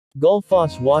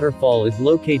Gullfoss Waterfall is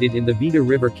located in the Vida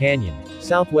River Canyon,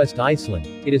 southwest Iceland.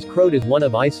 It is crowed as one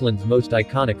of Iceland's most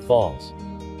iconic falls.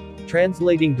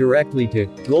 Translating directly to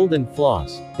Golden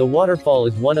Floss, the waterfall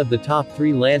is one of the top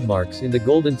 3 landmarks in the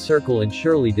Golden Circle and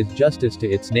surely does justice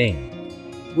to its name.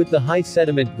 With the high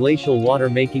sediment glacial water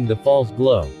making the falls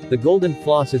glow, the Golden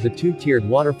Floss is a 2-tiered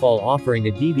waterfall offering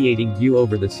a deviating view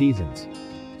over the seasons.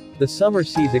 The summer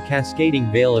sees a cascading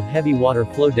veil of heavy water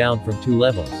flow down from 2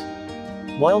 levels.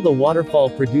 While the waterfall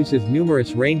produces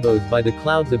numerous rainbows by the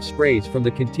clouds of sprays from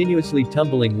the continuously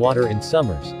tumbling water in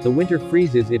summers, the winter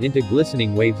freezes it into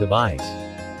glistening waves of ice.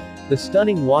 The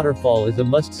stunning waterfall is a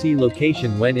must-see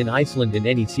location when in Iceland in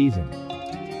any season.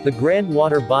 The grand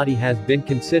water body has been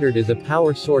considered as a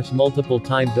power source multiple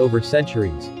times over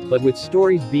centuries, but with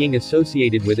stories being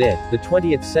associated with it, the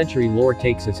 20th century lore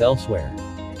takes us elsewhere.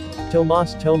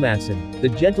 Thomas Thomasson, the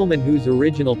gentleman whose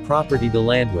original property the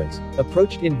land was,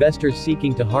 approached investors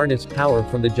seeking to harness power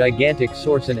from the gigantic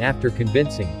source and after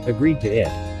convincing, agreed to it.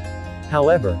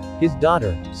 However, his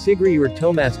daughter, Sigríður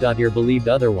Tómasdóttir believed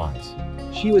otherwise.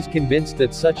 She was convinced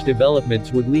that such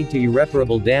developments would lead to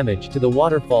irreparable damage to the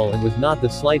waterfall and was not the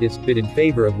slightest bit in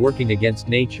favor of working against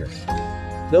nature.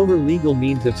 Though her legal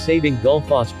means of saving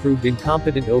Gullfoss proved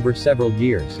incompetent over several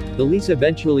years, the lease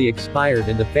eventually expired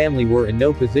and the family were in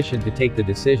no position to take the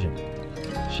decision.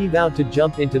 She vowed to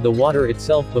jump into the water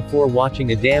itself before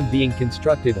watching a dam being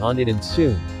constructed on it, and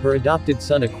soon, her adopted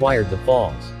son acquired the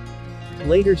falls.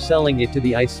 Later selling it to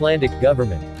the Icelandic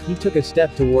government, he took a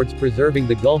step towards preserving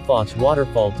the Gullfoss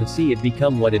waterfall to see it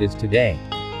become what it is today.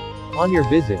 On your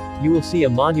visit, you will see a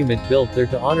monument built there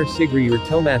to honor Sigríður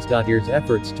Tómasdóttir's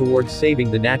efforts towards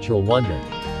saving the natural wonder.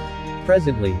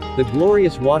 Presently, the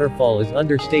glorious waterfall is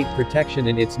under state protection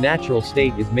and its natural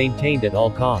state is maintained at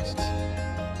all costs.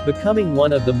 Becoming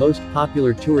one of the most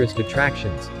popular tourist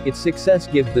attractions, its success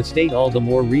gives the state all the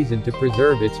more reason to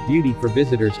preserve its beauty for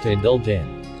visitors to indulge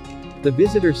in. The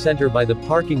visitor center by the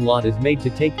parking lot is made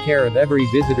to take care of every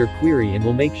visitor query and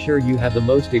will make sure you have the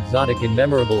most exotic and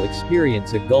memorable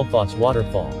experience at Gullfoss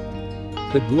Waterfall.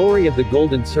 The glory of the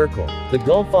Golden Circle, the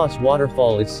Gullfoss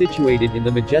Waterfall is situated in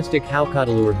the majestic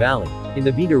Hákarlalur Valley, in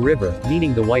the Vida River,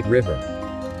 meaning the White River.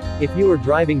 If you are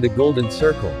driving the Golden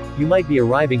Circle, you might be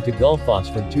arriving to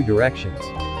Gullfoss from 2 directions.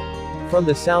 From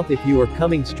the south if you are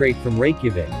coming straight from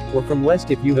Reykjavik, or from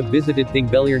west if you have visited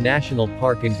Thingvellir National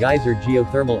Park and Geyser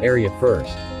Geothermal Area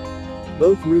first.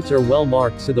 Both routes are well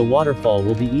marked so the waterfall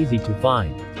will be easy to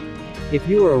find. If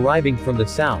you are arriving from the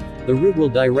south, the route will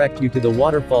direct you to the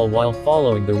waterfall while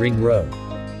following the ring road.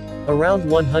 Around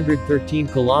 113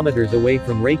 kilometers away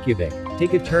from Reykjavik,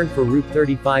 take a turn for Route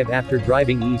 35 after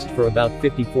driving east for about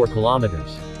 54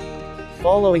 kilometers.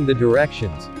 Following the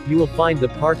directions, you will find the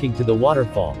parking to the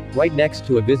waterfall, right next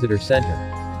to a visitor center.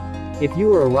 If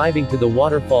you are arriving to the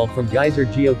waterfall from Geyser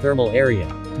Geothermal Area,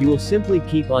 you will simply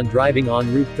keep on driving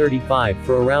on Route 35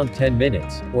 for around 10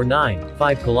 minutes, or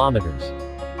 5 kilometers.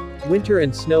 Winter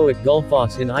and snow at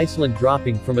Gullfoss in Iceland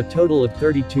dropping from a total of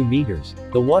 32 meters,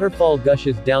 the waterfall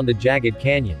gushes down the jagged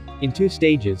canyon, in 2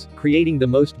 stages, creating the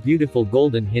most beautiful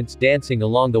golden hints dancing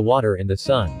along the water in the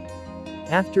sun.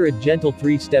 After a gentle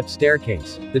 3-step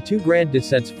staircase, the 2 grand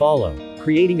descents follow,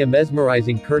 creating a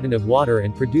mesmerizing curtain of water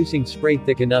and producing spray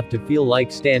thick enough to feel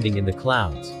like standing in the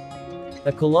clouds.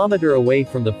 A kilometer away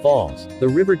from the falls, the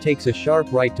river takes a sharp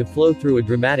right to flow through a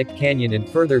dramatic canyon and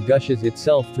further gushes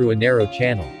itself through a narrow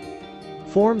channel.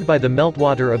 Formed by the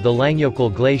meltwater of the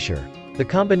Langjökull Glacier, the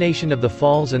combination of the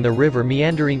falls and the river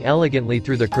meandering elegantly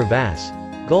through the crevasse,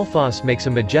 Gullfoss makes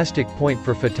a majestic point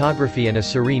for photography and a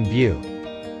serene view.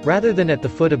 Rather than at the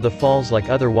foot of the falls like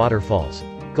other waterfalls,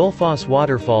 Gullfoss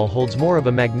Waterfall holds more of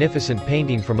a magnificent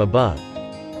painting from above.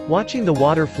 Watching the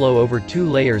water flow over 2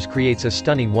 layers creates a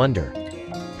stunning wonder.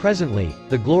 Presently,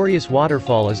 the glorious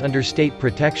waterfall is under state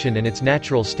protection and its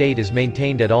natural state is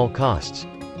maintained at all costs.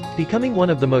 Becoming one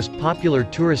of the most popular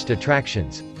tourist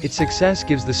attractions, its success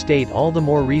gives the state all the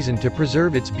more reason to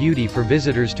preserve its beauty for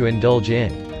visitors to indulge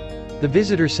in. The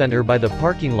visitor center by the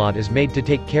parking lot is made to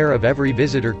take care of every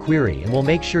visitor query and will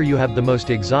make sure you have the most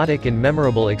exotic and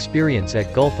memorable experience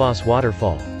at Gullfoss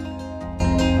Waterfall.